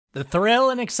The thrill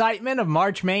and excitement of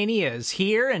March Mania is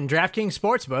here, and DraftKings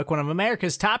Sportsbook, one of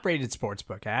America's top-rated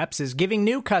sportsbook apps, is giving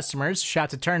new customers a shot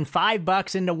to turn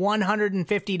 $5 into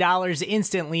 $150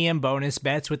 instantly in bonus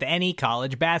bets with any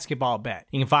college basketball bet.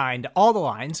 You can find all the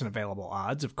lines and available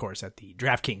odds, of course, at the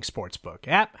DraftKings Sportsbook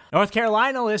app. North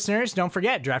Carolina listeners, don't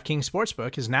forget, DraftKings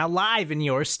Sportsbook is now live in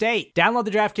your state. Download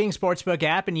the DraftKings Sportsbook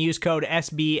app and use code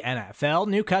SBNFL.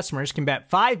 New customers can bet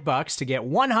 $5 to get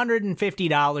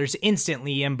 $150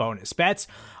 instantly in bonus bets,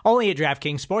 only at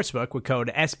DraftKings Sportsbook with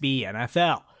code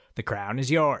SBNFL. The crown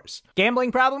is yours.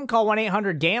 Gambling problem? Call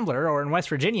 1-800-GAMBLER, or in West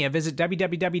Virginia, visit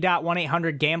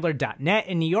www.1800gambler.net.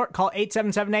 In New York, call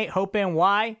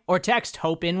 877-8-HOPE-NY or text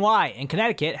HOPE-NY. In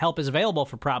Connecticut, help is available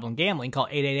for problem gambling. Call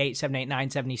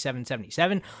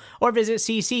 888-789-7777 or visit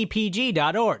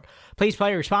ccpg.org. Please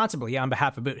play responsibly on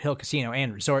behalf of Boot Hill Casino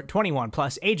and Resort. 21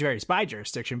 plus, age varies by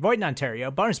jurisdiction. Void in Ontario.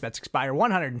 Bonus bets expire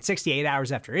 168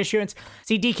 hours after issuance.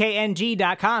 See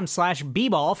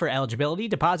dkng.com/bball for eligibility,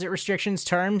 deposit restrictions,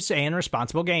 terms, and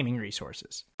responsible gaming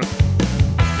resources.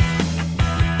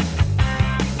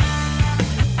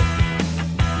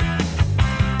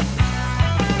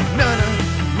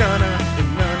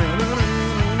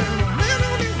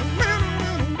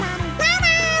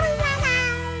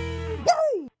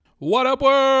 Whaddup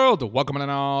World! Welcome on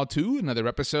all to another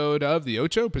episode of the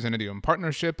Ocho, presented to you in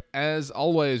partnership, as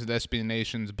always, with SB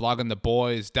Nation's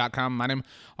bloggingtheboys.com. My name is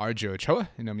RJ Ochoa.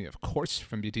 You know me, of course,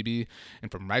 from BTB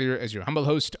and from right here as your humble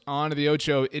host on the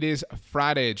Ocho. It is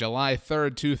Friday, July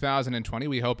 3rd, 2020.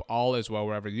 We hope all is well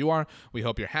wherever you are. We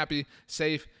hope you're happy,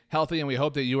 safe, healthy, and we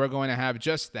hope that you are going to have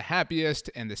just the happiest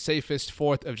and the safest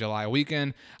 4th of July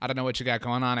weekend. I don't know what you got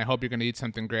going on. I hope you're going to eat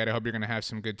something great. I hope you're going to have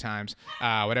some good times.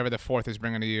 Whatever the 4th is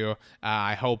bringing to you,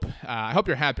 I hope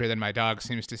you're happier than my dog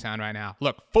seems to sound right now.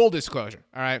 Look, full disclosure,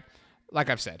 all right? Like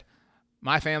I've said,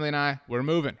 my family and I, we're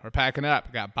moving. We're packing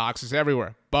up. Got boxes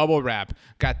everywhere. Bubble wrap.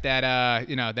 Got that,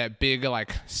 that big,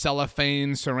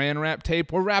 cellophane saran wrap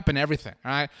tape. We're wrapping everything,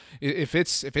 all right? If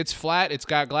it's flat, it's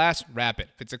got glass, wrap it.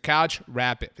 If it's a couch,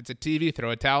 wrap it. If it's a TV, throw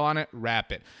a towel on it,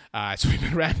 wrap it. So we've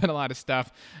been wrapping a lot of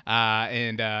stuff,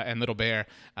 and Little Bear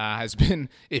has been,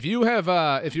 if you're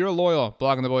a loyal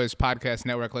Blogging the Boys podcast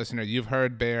network listener, you've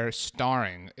heard Bear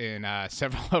starring in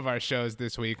several of our shows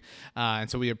this week, and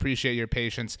so we appreciate your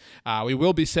patience. We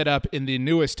will be set up in the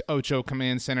newest Ocho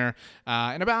Command Center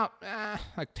in about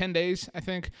 10 days, I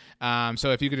think. So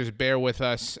if you could just bear with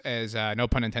us, as no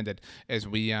pun intended, as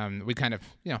we kind of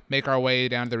make our way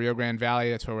down to the Rio Grande Valley.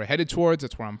 That's where we're headed towards.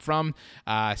 That's where I'm from.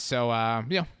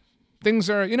 Things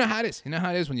are, you know how it is. You know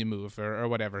how it is when you move or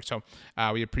whatever. So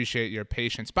we appreciate your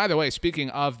patience. By the way,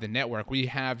 speaking of the network, we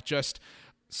have just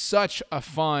such a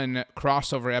fun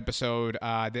crossover episode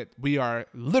that we are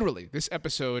literally, this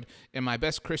episode, in my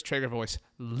best Chris Traeger voice,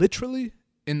 literally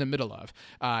in the middle of.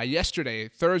 Yesterday,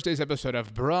 Thursday's episode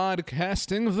of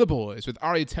Broadcasting the Boys with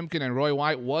Ari Temkin and Roy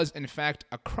White was, in fact,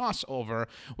 a crossover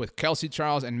with Kelsey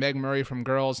Charles and Meg Murray from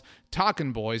Girls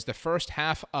Talkin' Boys. The first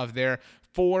half of their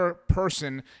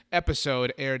 4-person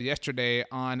episode aired yesterday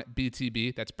on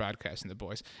BTB, that's Broadcasting the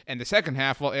Boys, and the second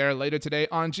half will air later today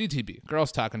on GTB,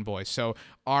 Girls Talking Boys. So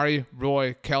Ari,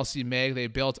 Roy, Kelsey, Meg, they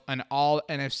built an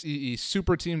all-NFC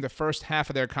super team. The first half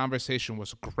of their conversation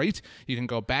was great. You can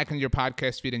go back in your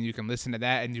podcast feed and you can listen to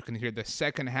that, and you can hear the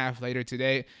second half later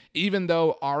today, even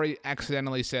though Ari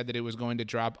accidentally said that it was going to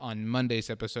drop on Monday's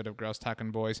episode of Girls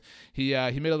Talking Boys. He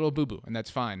made a little boo-boo, and that's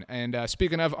fine. And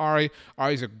speaking of Ari,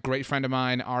 Ari's a great friend of mine.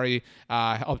 Ari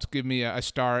helped give me a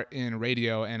start in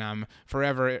radio, and I'm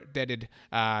forever indebted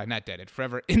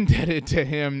to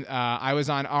him. I was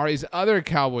on Ari's other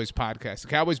Cowboys podcast, the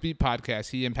Cowboys Beat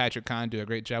podcast. He and Patrick Kahn do a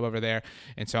great job over there,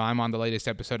 and so I'm on the latest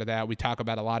episode of that. We talk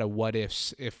about a lot of what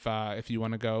ifs if you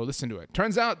want to go listen to it.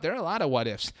 Turns out there are a lot of what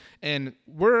ifs, and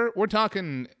we're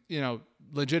talking,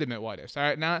 legitimate what ifs. All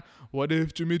right, not what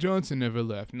if Jimmy Johnson never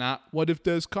left, not what if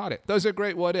Dez caught it. Those are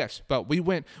great what ifs, but we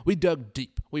dug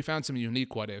deep. We found some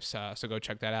unique what ifs, so go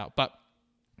check that out. But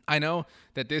I know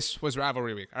that this was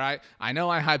rivalry week, all right? I know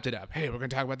I hyped it up. Hey, we're going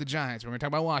to talk about the Giants. We're going to talk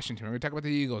about Washington. We're going to talk about the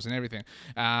Eagles and everything.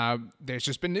 There's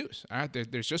just been news, all right?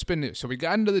 There's just been news. So we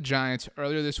got into the Giants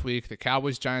earlier this week, the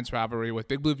Cowboys-Giants rivalry with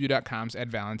BigBlueView.com's Ed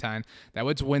Valentine. That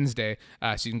was Wednesday,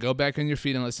 so you can go back in your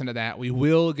feed and listen to that. We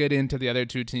will get into the other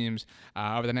two teams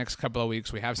over the next couple of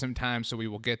weeks. We have some time, so we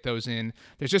will get those in.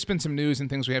 There's just been some news and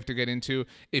things we have to get into.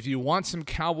 If you want some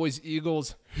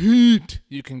Cowboys-Eagles heat,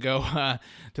 you can go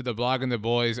to the Blogging the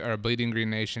Boys or Bleeding Green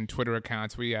Nation Twitter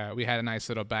accounts. We had a nice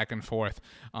little back and forth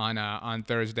on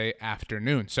Thursday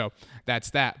afternoon. So that's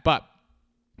that. But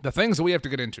the things that we have to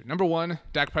get into. Number one,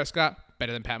 Dak Prescott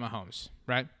better than Pat Mahomes,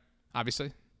 right?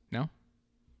 Obviously, no.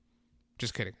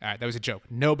 Just kidding. All right, that was a joke.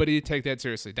 Nobody take that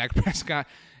seriously. Dak Prescott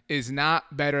is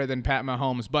not better than Pat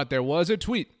Mahomes, but there was a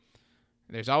tweet.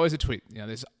 There's always a tweet.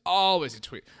 There's always a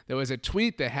tweet. There was a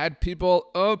tweet that had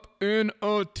people up in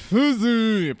a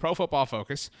tizzy. Pro Football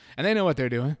Focus, and they know what they're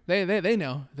doing. They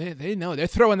know. They know. They're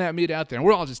throwing that meat out there, and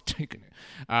we're all just taking it.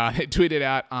 They tweeted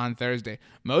out on Thursday,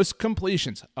 most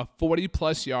completions of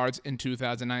 40-plus yards in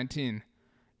 2019.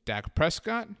 Dak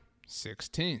Prescott,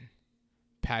 16.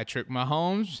 Patrick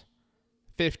Mahomes,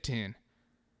 15.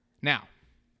 Now,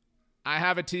 I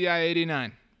have a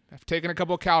TI-89. I've taken a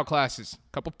couple of cal classes,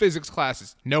 a couple physics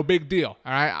classes. No big deal.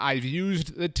 All right, I've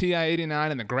used the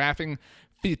TI-89 and the graphing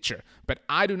feature, but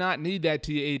I do not need that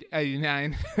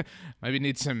TI-89. Maybe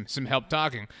need some help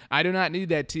talking. I do not need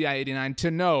that TI-89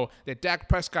 to know that Dak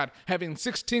Prescott having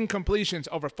 16 completions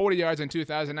over 40 yards in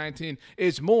 2019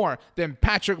 is more than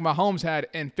Patrick Mahomes had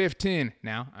in 15.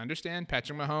 Now, I understand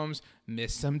Patrick Mahomes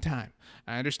missed some time.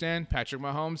 I understand Patrick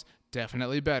Mahomes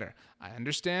definitely better. I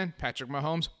understand Patrick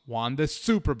Mahomes won the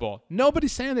Super Bowl.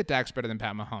 Nobody's saying that Dak's better than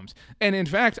Pat Mahomes. And in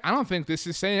fact, I don't think this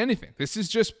is saying anything. This is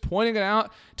just pointing it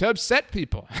out to upset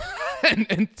people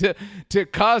and to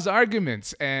cause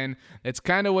arguments. And it's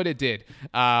kind of what it did.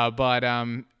 But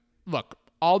look,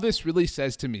 all this really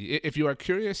says to me, if you are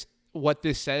curious what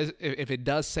this says, if it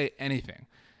does say anything,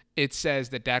 it says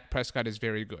that Dak Prescott is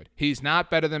very good. He's not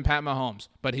better than Pat Mahomes,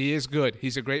 but he is good.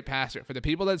 He's a great passer. For the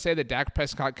people that say that Dak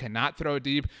Prescott cannot throw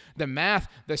deep, the math,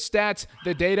 the stats,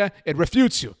 the data, it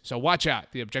refutes you. So watch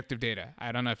out, the objective data.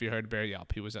 I don't know if you heard Barry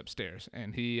yelp. He was upstairs,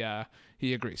 and he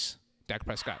agrees. Dak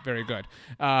Prescott, very good.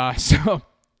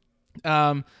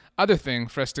 Other thing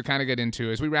for us to kind of get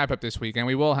into as we wrap up this week, and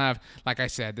we will have, like I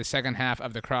said, the second half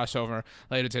of the crossover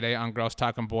later today on Girls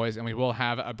Talking Boys, and we will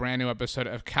have a brand new episode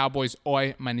of Cowboys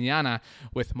Hoy Mañana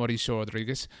with Mauricio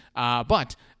Rodriguez.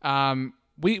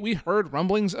 We heard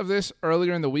rumblings of this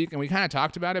earlier in the week, and we kind of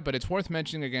talked about it, but it's worth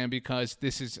mentioning again because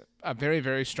this is a very,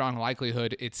 very strong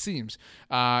likelihood, it seems.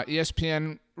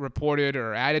 ESPN reported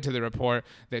or added to the report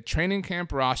that training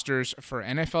camp rosters for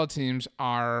NFL teams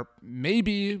are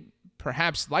maybe,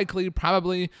 perhaps, likely,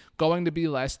 probably going to be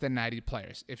less than 90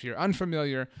 players. If you're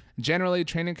unfamiliar, generally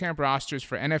training camp rosters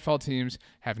for NFL teams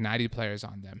have 90 players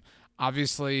on them.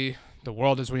 Obviously, the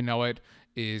world as we know it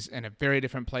is in a very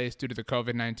different place due to the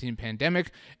COVID-19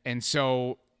 pandemic. And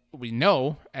so we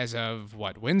know as of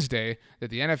Wednesday that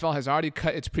the NFL has already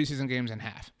cut its preseason games in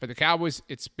half. For the Cowboys,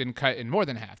 it's been cut in more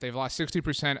than half. They've lost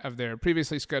 60% of their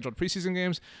previously scheduled preseason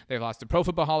games. They've lost the Pro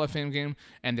Football Hall of Fame game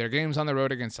and their games on the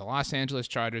road against the Los Angeles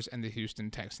Chargers and the Houston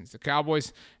Texans. The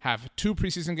Cowboys have 2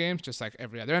 preseason games, just like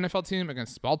every other NFL team,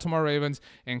 against the Baltimore Ravens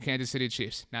and Kansas City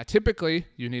Chiefs. Now, typically,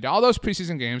 you need all those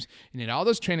preseason games, you need all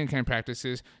those training camp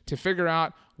practices to figure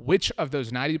out which of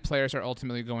those 90 players are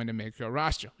ultimately going to make your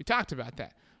roster. We talked about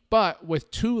that. But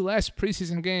with 2 less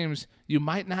preseason games, you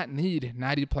might not need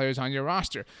 90 players on your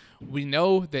roster. We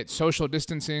know that social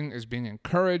distancing is being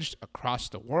encouraged across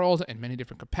the world in many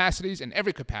different capacities, in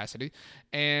every capacity.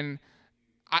 And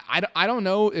I don't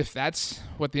know if that's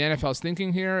what the NFL is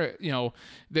thinking here.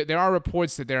 There are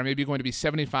reports that there are maybe going to be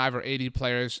 75 or 80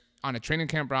 players on a training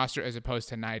camp roster as opposed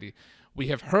to 90. We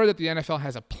have heard that the NFL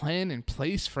has a plan in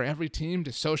place for every team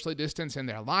to socially distance in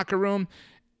their locker room.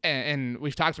 And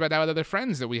we've talked about that with other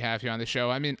friends that we have here on the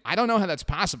show. I mean, I don't know how that's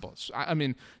possible. I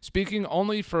mean, speaking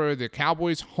only for the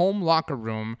Cowboys' home locker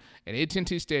room at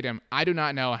AT&T Stadium, I do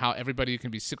not know how everybody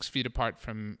can be 6 feet apart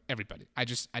from everybody. I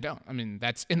don't. I mean,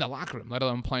 that's in the locker room, let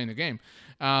alone playing the game.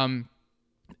 And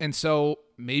so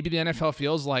maybe the NFL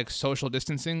feels like social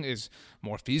distancing is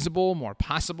more feasible, more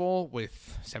possible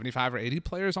with 75 or 80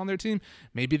 players on their team.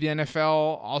 Maybe the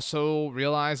NFL also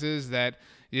realizes that,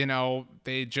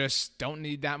 they just don't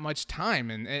need that much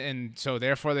time. And so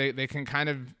therefore they can kind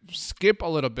of skip a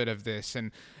little bit of this.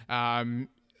 And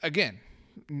again,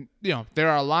 there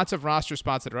are lots of roster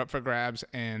spots that are up for grabs,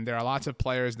 and there are lots of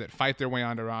players that fight their way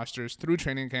onto rosters through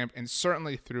training camp and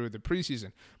certainly through the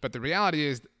preseason. But the reality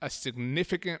is a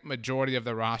significant majority of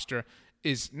the roster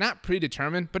is not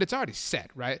predetermined, but it's already set,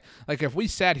 right? Like if we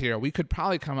sat here, we could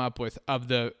probably come up with,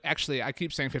 actually I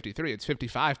keep saying 53, it's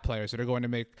 55 players that are going to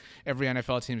make every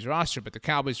NFL team's roster, but the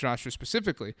Cowboys roster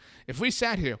specifically. If we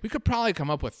sat here, we could probably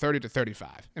come up with 30 to 35.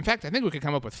 In fact, I think we could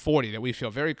come up with 40 that we feel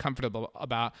very comfortable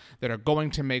about that are going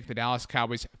to make the Dallas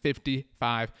Cowboys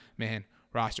 55-man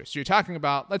roster. So you're talking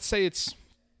about, let's say it's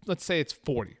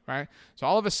 40, right? So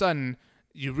all of a sudden,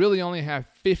 you really only have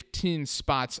 15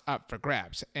 spots up for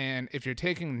grabs. And if you're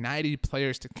taking 90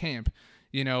 players to camp,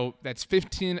 that's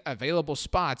 15 available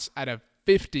spots out of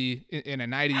 50 in a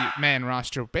 90-man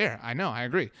roster. Bear, I know, I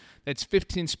agree. That's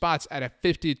 15 spots out of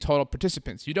 50 total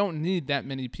participants. You don't need that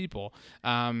many people,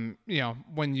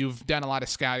 when you've done a lot of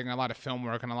scouting, a lot of film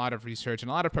work, and a lot of research, and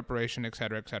a lot of preparation, et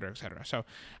cetera, et cetera, et cetera. So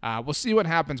we'll see what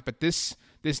happens, but this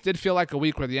did feel like a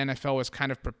week where the NFL was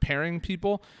kind of preparing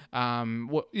people.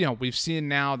 We've seen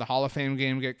now the Hall of Fame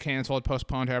game get canceled,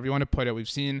 postponed, however you want to put it. We've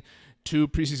seen 2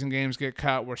 preseason games get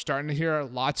cut. We're starting to hear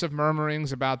lots of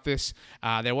murmurings about this.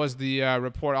 There was the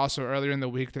report also earlier in the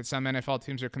week that some NFL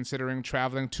teams are considering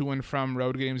traveling to and from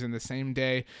road games in the same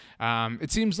day.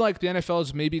 It seems like the NFL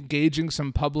is maybe gauging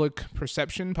some public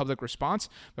perception, public response,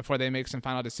 before they make some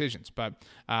final decisions. But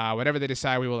whatever they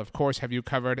decide, we will, of course, have you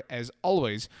covered as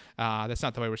always. That's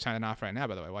not the way we're signing off right now,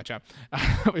 by the way. Watch out.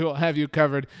 We will have you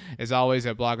covered as always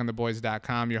at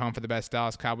bloggingtheboys.com, your home for the best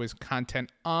Dallas Cowboys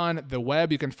content on the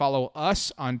web. You can follow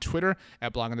us on Twitter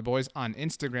at bloggingtheboys, on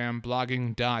Instagram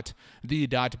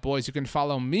blogging.the.boys. You can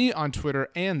follow me on Twitter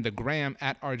and the gram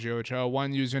at Ocho.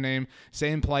 One username,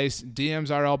 same place.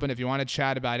 DMs are open if you want to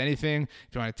chat about anything. If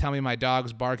you want to tell me my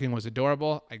dog's barking was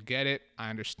adorable, I get it, I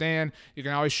understand. You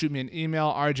can always shoot me an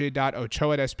email,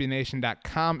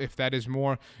 rj.ocho@sbnation.com, if that is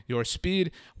more your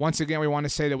speed. Once again, we want to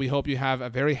say that we hope you have a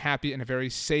very happy and a very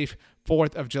safe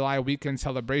 4th of July weekend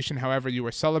celebration, however you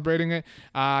were celebrating it.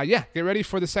 Get ready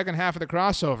for the second half of the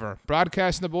crossover.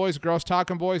 Broadcasting the boys, girls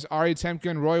talking boys, Ari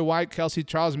Temkin, Roy White, Kelsey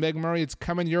Charles, Meg Murray. It's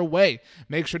coming your way.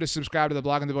 Make sure to subscribe to the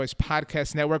Blogging the Boys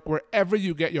podcast network wherever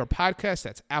you get your podcasts.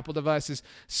 That's Apple devices,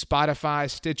 Spotify,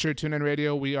 Stitcher, TuneIn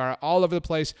Radio. We are all over the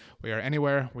place. We are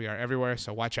anywhere. We are everywhere.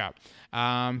 So watch out.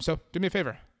 So do me a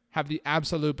favor. Have the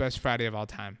absolute best Friday of all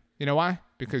time. You know why?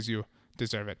 Because you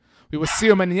deserve it. We will see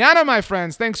you mañana, my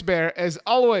friends. Thanks, Bear. As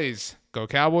always, go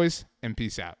Cowboys and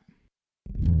peace out.